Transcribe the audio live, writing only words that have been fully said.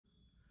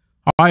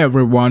Hi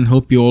everyone,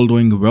 hope you're all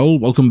doing well.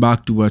 Welcome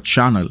back to our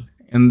channel.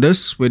 In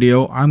this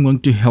video, I'm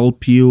going to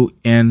help you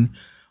in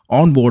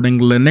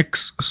onboarding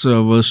Linux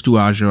servers to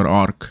Azure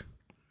Arc.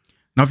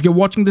 Now, if you're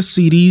watching this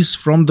series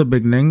from the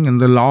beginning, in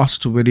the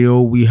last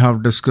video, we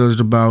have discussed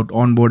about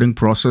onboarding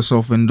process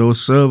of Windows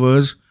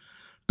servers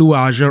to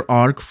Azure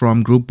Arc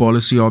from group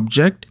policy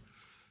object.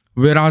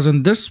 Whereas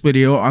in this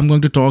video, I'm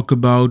going to talk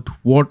about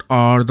what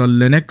are the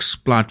Linux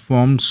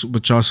platforms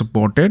which are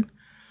supported.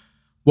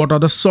 What are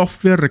the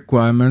software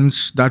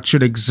requirements that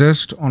should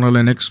exist on a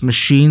Linux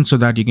machine so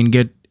that you can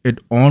get it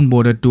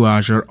onboarded to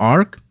Azure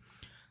Arc?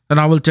 Then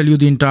I will tell you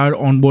the entire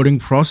onboarding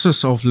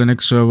process of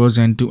Linux servers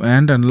end to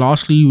end. And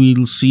lastly,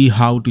 we'll see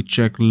how to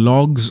check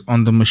logs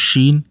on the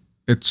machine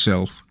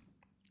itself.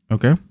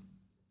 Okay.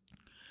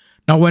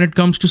 Now, when it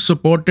comes to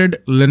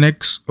supported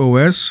Linux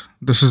OS,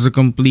 this is a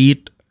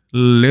complete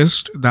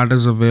list that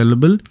is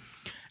available.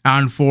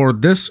 And for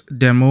this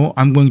demo,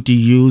 I'm going to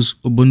use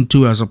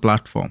Ubuntu as a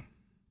platform.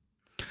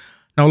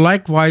 Now,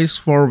 likewise,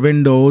 for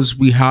Windows,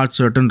 we had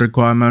certain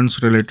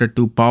requirements related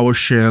to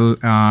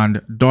PowerShell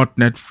and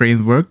 .NET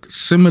framework.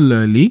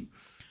 Similarly,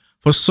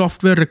 for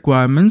software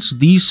requirements,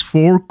 these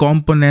four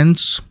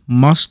components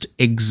must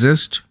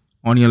exist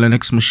on your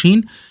Linux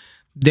machine.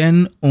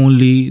 Then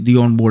only the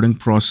onboarding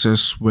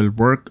process will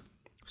work.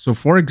 So,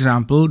 for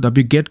example,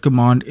 wget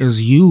command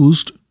is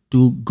used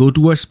to go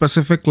to a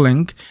specific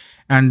link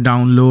and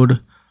download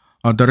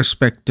the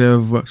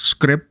respective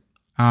script.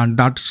 And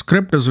that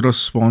script is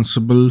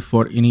responsible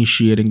for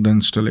initiating the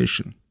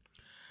installation.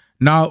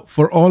 Now,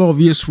 for all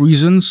obvious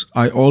reasons,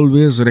 I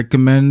always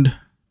recommend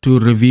to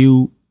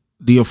review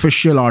the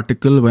official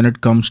article when it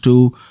comes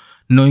to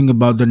knowing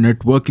about the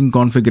networking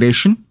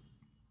configuration.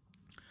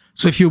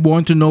 So if you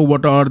want to know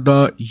what are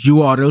the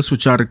URLs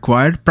which are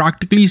required,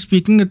 practically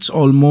speaking, it's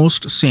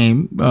almost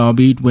same,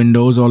 be it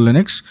Windows or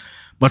Linux.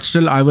 But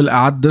still, I will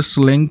add this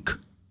link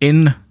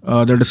in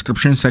the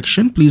description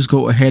section. Please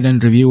go ahead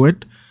and review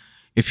it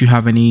if you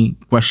have any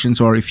questions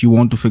or if you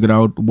want to figure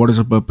out what is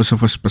the purpose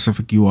of a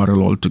specific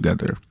URL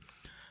altogether.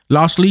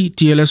 Lastly,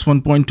 TLS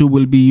 1.2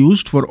 will be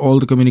used for all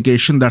the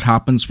communication that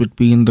happens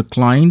between the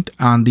client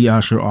and the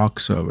Azure Arc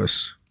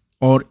service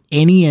or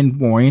any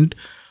endpoint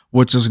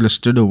which is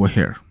listed over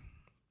here.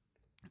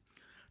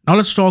 Now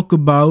let's talk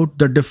about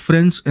the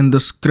difference in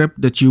the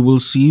script that you will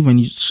see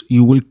when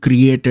you will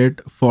create it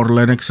for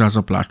Linux as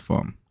a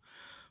platform.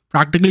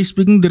 Practically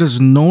speaking, there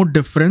is no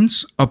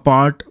difference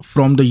apart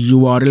from the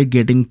URL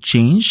getting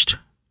changed.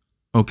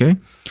 Okay,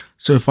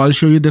 so if I'll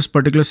show you this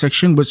particular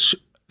section which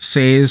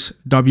says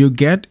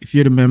wget, if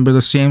you remember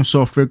the same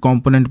software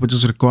component which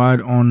is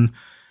required on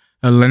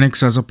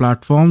Linux as a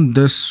platform,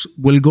 this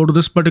will go to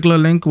this particular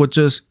link which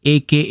is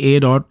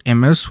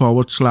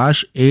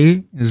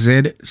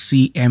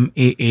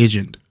aka.ms/azcma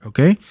agent.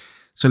 Okay,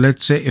 so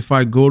let's say if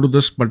I go to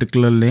this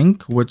particular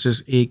link which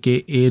is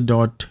aka.ms/azcma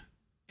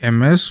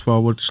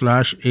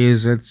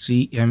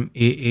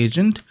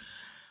agent,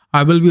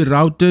 I will be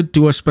routed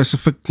to a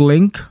specific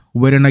link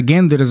wherein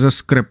again there is a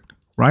script,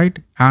 right?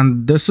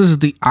 And this is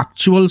the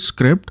actual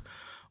script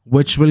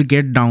which will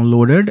get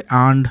downloaded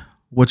and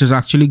which is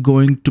actually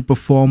going to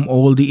perform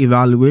all the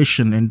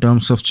evaluation in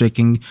terms of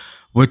checking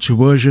which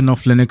version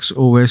of Linux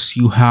OS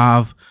you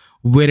have,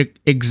 where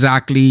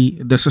exactly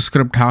this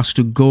script has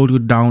to go to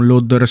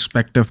download the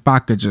respective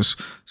packages.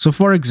 So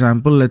for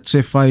example, let's say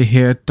if I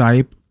here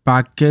type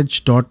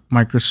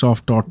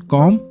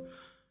package.microsoft.com,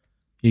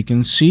 you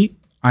can see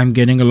I'm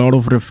getting a lot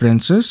of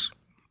references.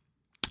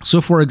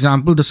 So for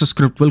example, this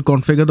script will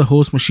configure the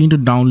host machine to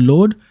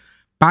download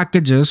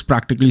packages,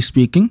 practically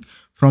speaking,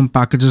 from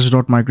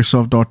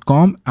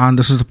packages.microsoft.com, and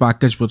this is the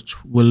package which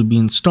will be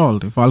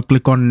installed. If I'll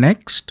click on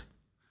next,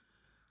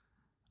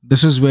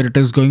 this is where it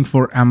is going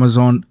for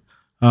Amazon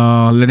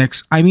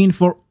Linux. I mean,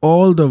 for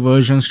all the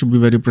versions, to be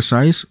very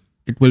precise,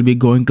 it will be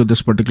going to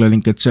this particular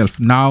link itself.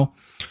 Now,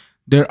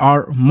 there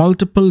are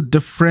multiple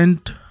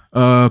different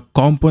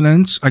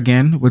components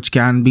again which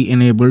can be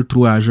enabled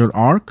through Azure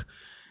Arc,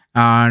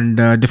 and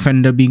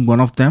Defender being one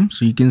of them.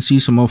 So you can see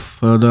some of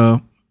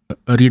the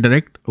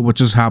redirect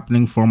which is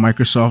happening for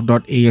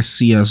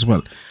Microsoft.asc as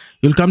well.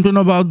 You'll come to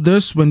know about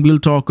this when we'll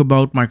talk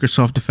about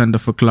Microsoft Defender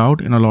for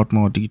Cloud in a lot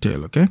more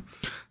detail. Okay,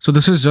 so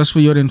this is just for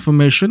your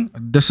information.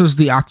 This is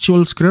the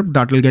actual script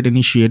that will get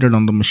initiated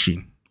on the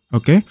machine.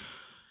 Okay,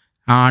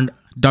 and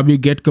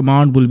wget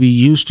command will be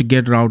used to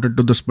get routed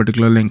to this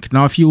particular link.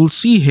 Now, if you will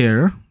see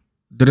here,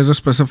 there is a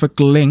specific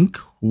link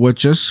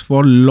which is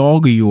for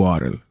log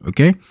URL.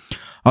 Okay,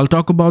 I'll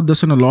talk about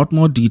this in a lot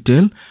more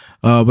detail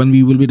when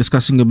we will be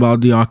discussing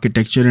about the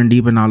architecture and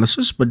deep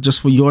analysis. But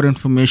just for your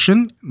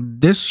information,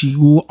 this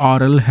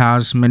URL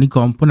has many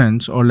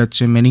components, or let's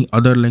say many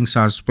other links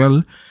as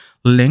well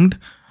linked,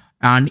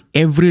 and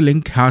every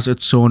link has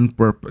its own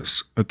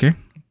purpose. Okay.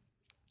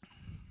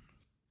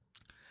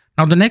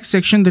 Now, the next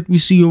section that we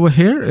see over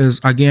here is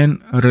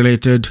again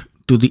related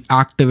to the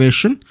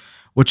activation,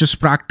 which is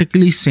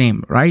practically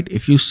same, right?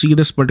 If you see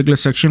this particular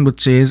section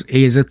which says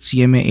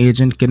AZCMA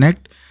agent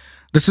connect,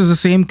 This is the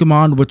same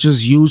command which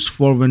is used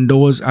for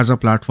Windows as a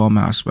platform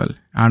as well.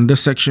 And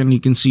this section you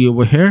can see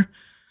over here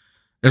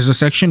is a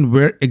section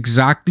where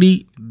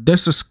exactly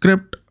this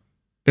script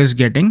is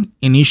getting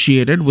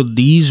initiated with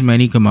these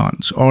many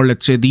commands, or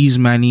let's say these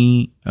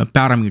many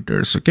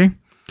parameters. Okay.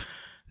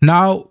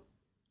 Now,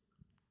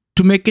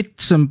 to make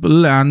it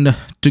simple and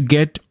to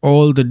get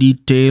all the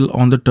detail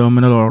on the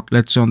terminal, or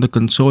let's say on the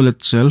console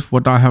itself,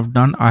 what I have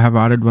done, I have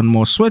added one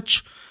more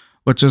switch,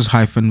 which is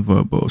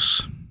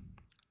 -verbose.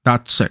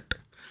 That's it.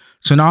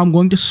 So now I'm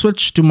going to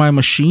switch to my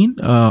machine.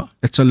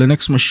 It's a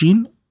Linux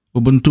machine,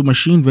 Ubuntu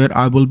machine, where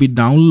I will be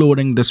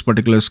downloading this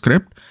particular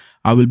script.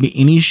 I will be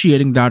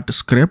initiating that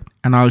script,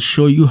 and I'll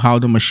show you how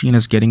the machine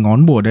is getting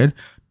onboarded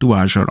to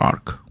Azure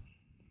Arc.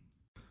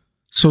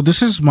 So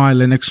this is my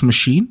Linux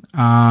machine,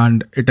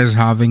 and it is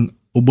having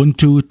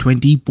Ubuntu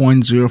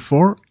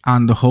 20.04,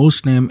 and the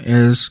host name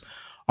is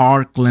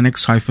Arc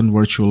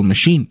Linux-virtual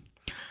machine.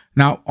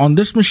 Now on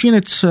this machine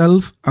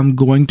itself, I'm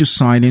going to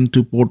sign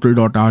into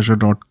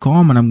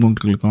portal.azure.com, and I'm going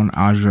to click on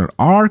Azure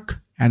Arc,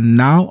 and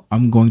now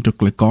I'm going to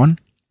click on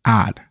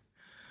Add.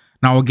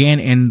 Now again,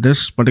 in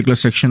this particular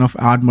section of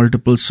Add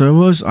Multiple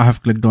Servers, I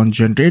have clicked on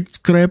Generate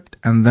Script,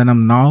 and then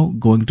I'm now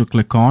going to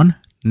click on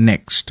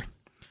Next.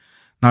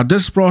 Now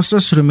this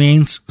process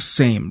remains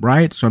same,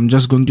 right? So I'm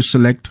just going to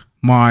select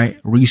my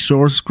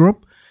resource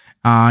group,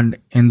 and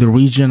in the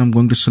region, I'm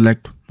going to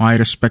select my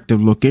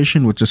respective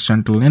location, which is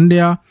Central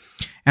India.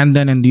 And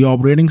then in the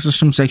operating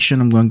system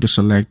section, I'm going to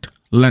select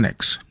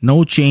Linux.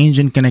 No change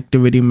in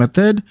connectivity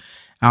method.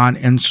 And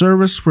in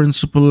service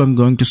principal, I'm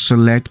going to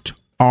select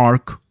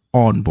Arc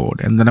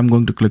Onboard, and then I'm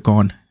going to click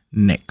on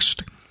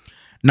Next.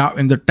 Now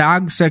in the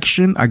tag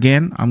section,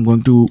 again, I'm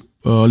going to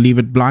leave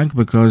it blank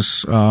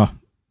because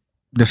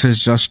this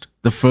is just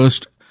the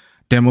first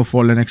demo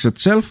for Linux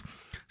itself.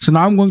 So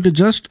now I'm going to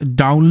just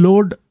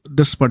download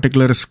this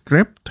particular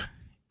script,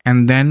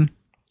 and then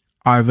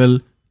I will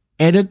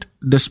edit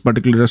this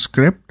particular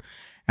script,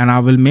 and I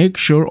will make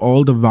sure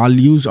all the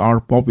values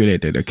are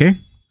populated. Okay.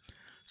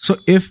 So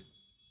if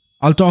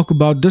I'll talk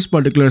about this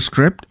particular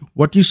script,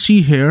 what you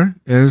see here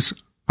is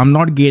I'm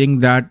not getting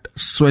that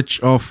switch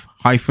of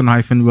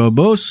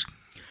 -verbose.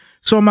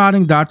 So I'm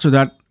adding that so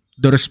that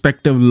the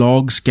respective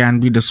logs can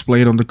be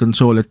displayed on the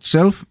console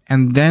itself.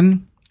 And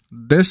then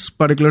this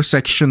particular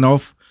section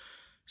of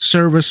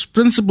service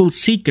principal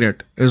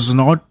secret is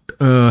not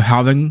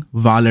having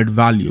valid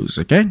values.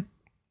 Okay.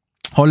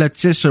 Or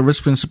let's say service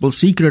principal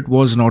secret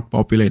was not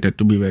populated,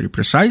 to be very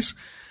precise.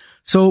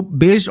 So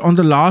based on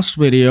the last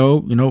video,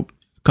 a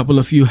couple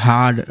of you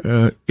had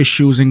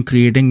issues in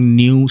creating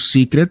new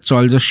secrets. So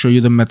I'll just show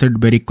you the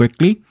method very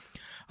quickly.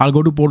 I'll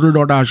go to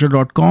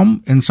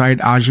portal.azure.com. Inside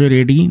Azure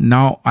AD,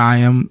 now I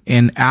am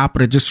in app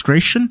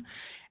registration.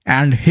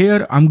 And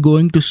here I'm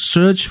going to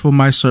search for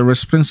my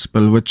service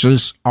principal, which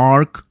is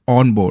Arc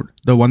Onboard,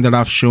 the one that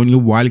I've shown you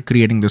while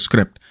creating the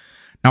script.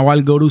 Now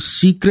I'll go to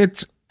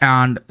secrets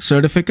and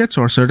certificates,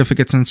 or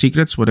certificates and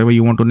secrets, whatever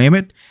you want to name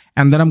it.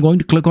 And then I'm going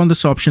to click on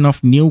this option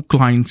of new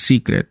client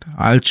secret.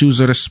 I'll choose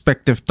a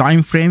respective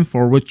time frame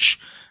for which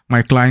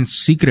my client's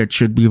secret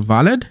should be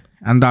valid.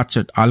 And that's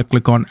it. I'll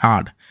click on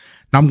add.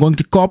 Now I'm going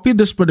to copy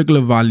this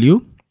particular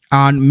value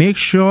and make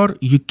sure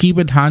you keep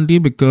it handy,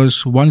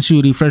 because once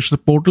you refresh the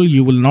portal,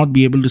 you will not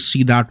be able to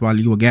see that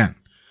value again.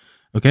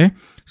 Okay.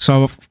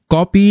 So I've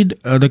copied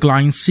the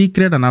client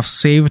secret and I've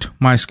saved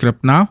my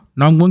script now.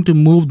 Now I'm going to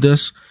move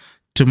this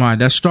to my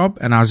desktop,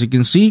 and as you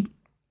can see,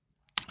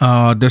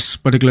 this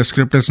particular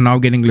script is now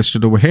getting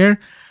listed over here.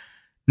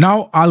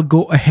 Now I'll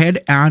go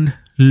ahead and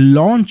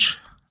launch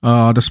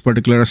this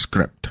particular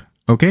script.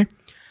 Okay.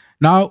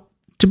 Now,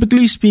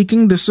 typically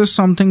speaking, this is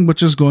something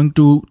which is going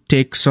to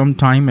take some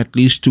time, at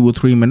least 2 or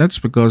 3 minutes,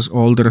 because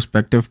all the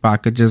respective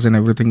packages and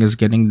everything is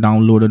getting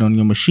downloaded on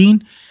your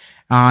machine.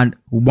 And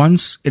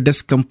once it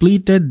is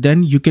completed,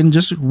 then you can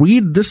just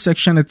read this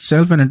section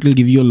itself and it will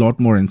give you a lot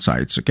more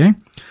insights. Okay.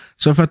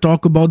 So if I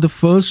talk about the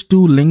first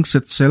 2 links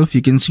itself,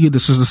 you can see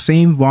this is the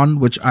same one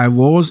which I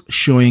was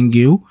showing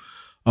you,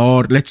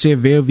 or let's say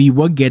where we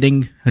were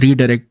getting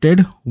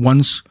redirected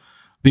once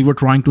we were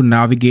trying to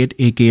navigate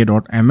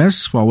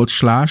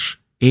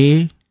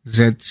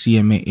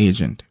aka.ms/AZCMA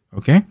agent.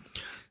 Okay.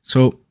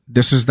 So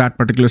this is that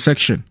particular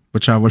section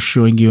which I was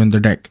showing you in the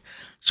deck.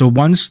 So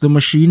once the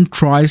machine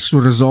tries to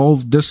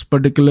resolve this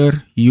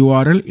particular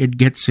URL, it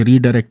gets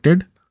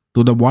redirected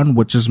to the one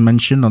which is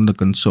mentioned on the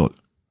console.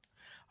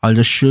 I'll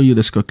just show you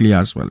this quickly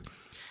as well.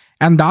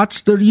 And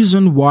that's the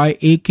reason why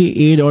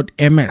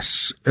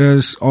aka.ms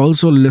is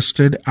also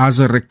listed as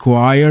a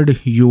required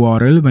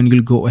URL when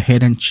you'll go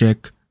ahead and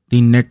check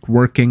the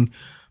networking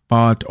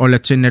part, or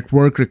let's say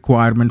network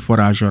requirement for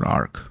Azure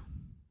Arc.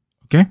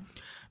 Okay.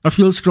 If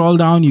you'll scroll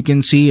down, you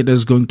can see it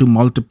is going to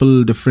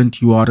multiple different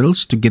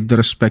URLs to get the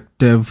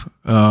respective,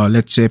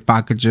 let's say,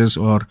 packages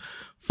or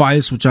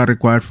files which are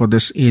required for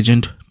this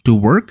agent to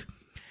work.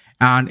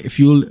 And if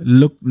you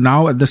look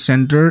now at the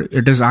center,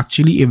 it is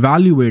actually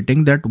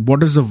evaluating that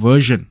what is the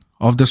version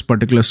of this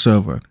particular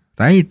server,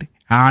 right?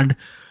 And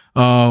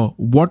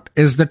what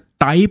is the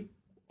type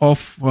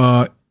of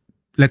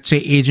let's say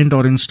agent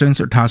or instance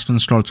it has to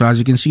install. So as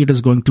you can see, it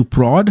is going to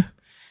prod,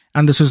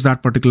 and this is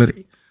that particular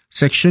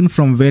section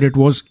from where it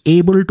was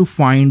able to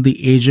find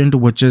the agent,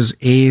 which is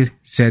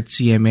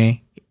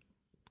AZCMA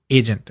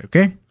agent.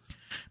 Okay,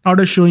 now it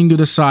is showing you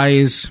the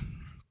size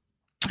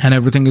and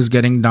everything is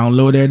getting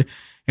downloaded.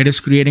 It is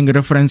creating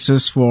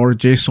references for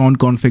JSON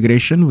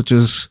configuration, which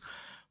is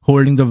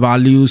holding the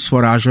values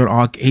for Azure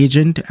Arc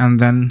agent, and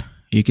then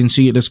you can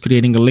see it is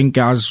creating a link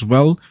as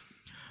well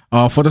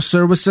for the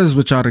services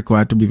which are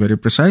required, to be very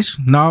precise.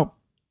 Now,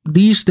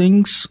 these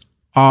things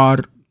are,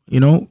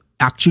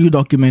 actually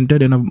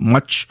documented in a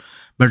much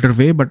better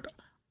way, but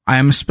I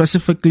am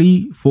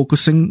specifically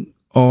focusing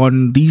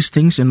on these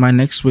things in my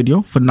next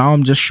video. For now,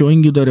 I'm just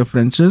showing you the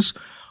references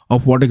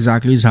of what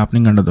exactly is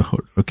happening under the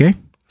hood. Okay.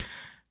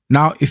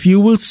 Now, if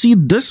you will see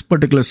this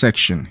particular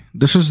section,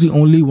 this is the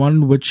only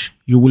one which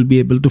you will be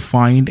able to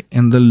find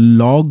in the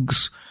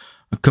logs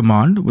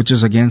command, which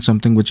is again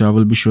something which I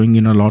will be showing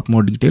in a lot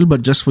more detail.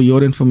 But just for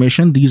your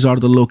information, these are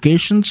the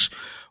locations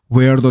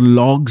where the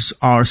logs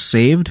are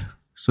saved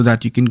so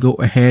that you can go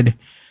ahead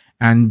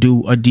and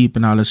do a deep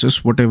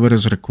analysis, whatever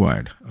is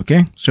required.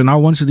 Okay. So now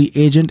once the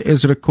agent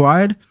is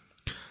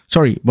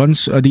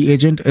once the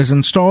agent is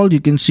installed, you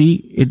can see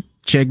it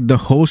checked the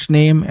host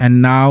name,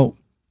 and now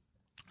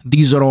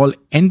these are all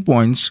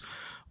endpoints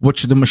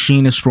which the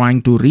machine is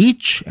trying to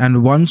reach.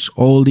 And once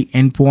all the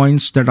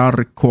endpoints that are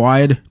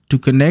required to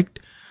connect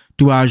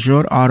to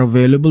Azure are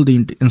available,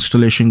 the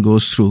installation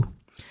goes through.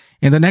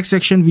 In the next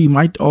section, we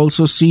might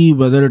also see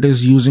whether it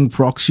is using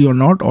proxy or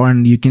not,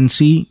 and you can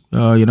see,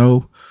 it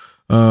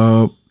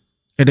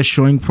is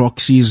showing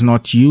proxy is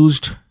not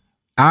used,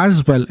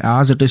 as well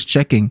as it is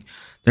checking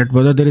that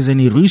whether there is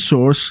any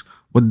resource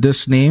with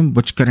this name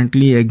which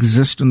currently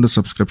exists in the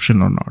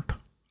subscription or not.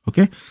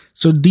 Okay,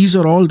 so these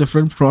are all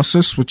different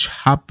processes which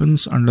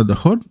happens under the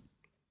hood.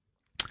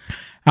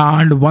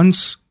 And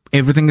once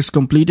everything is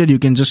completed, you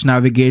can just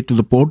navigate to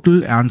the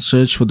portal and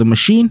search for the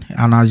machine.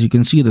 And as you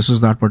can see, this is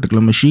that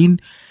particular machine.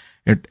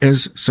 It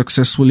is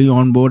successfully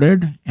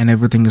onboarded and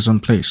everything is in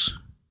place.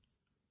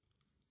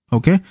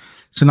 Okay,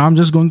 so now I'm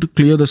just going to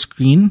clear the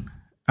screen,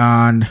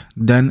 and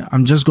then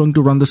I'm just going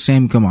to run the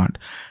same command.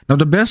 Now,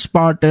 the best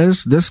part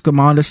is this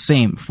command is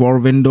same for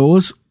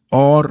Windows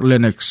or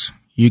Linux.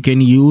 You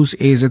can use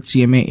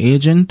AZCMA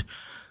agent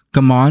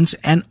commands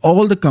and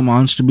all the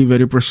commands, to be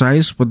very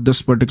precise, with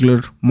this particular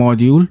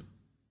module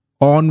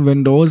on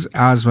Windows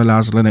as well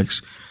as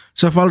Linux.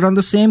 So if I'll run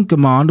the same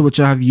command which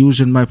I have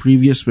used in my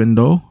previous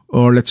window,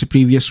 or let's say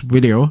previous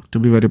video, to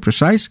be very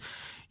precise,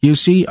 you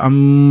see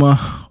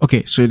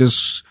okay, so it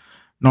is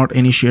not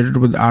initiated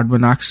with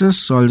admin access.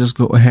 So I'll just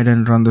go ahead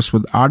and run this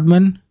with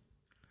admin,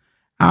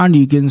 and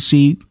you can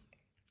see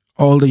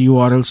all the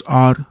URLs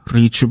are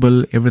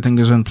reachable, everything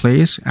is in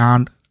place,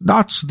 and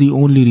that's the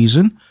only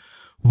reason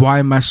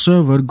why my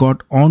server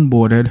got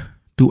onboarded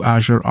to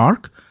Azure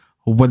Arc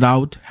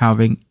without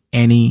having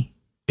any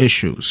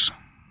issues.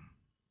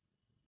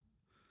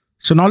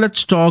 So now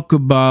let's talk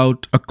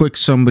about a quick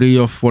summary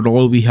of what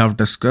all we have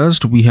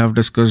discussed. We have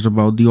discussed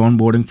about the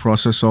onboarding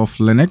process of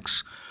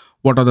Linux,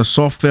 what are the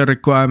software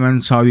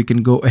requirements, how you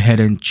can go ahead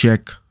and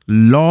check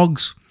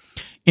logs.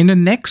 In the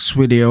next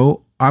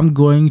video, I'm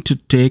going to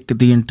take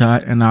the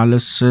entire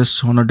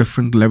analysis on a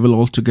different level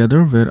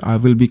altogether, where I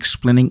will be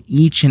explaining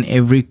each and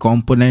every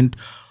component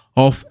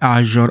of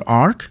Azure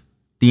Arc,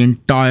 the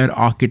entire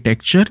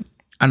architecture,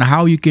 and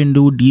how you can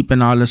do deep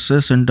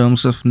analysis in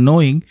terms of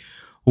knowing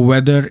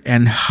whether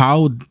and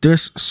how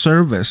this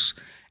service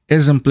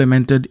is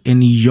implemented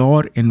in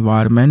your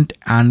environment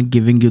and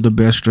giving you the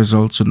best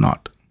results or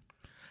not.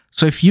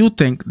 So if you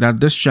think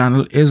that this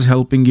channel is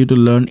helping you to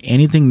learn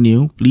anything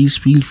new, please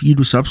feel free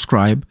to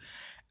subscribe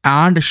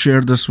and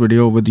share this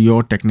video with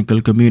your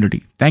technical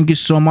community. Thank you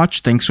so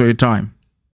much. Thanks for your time.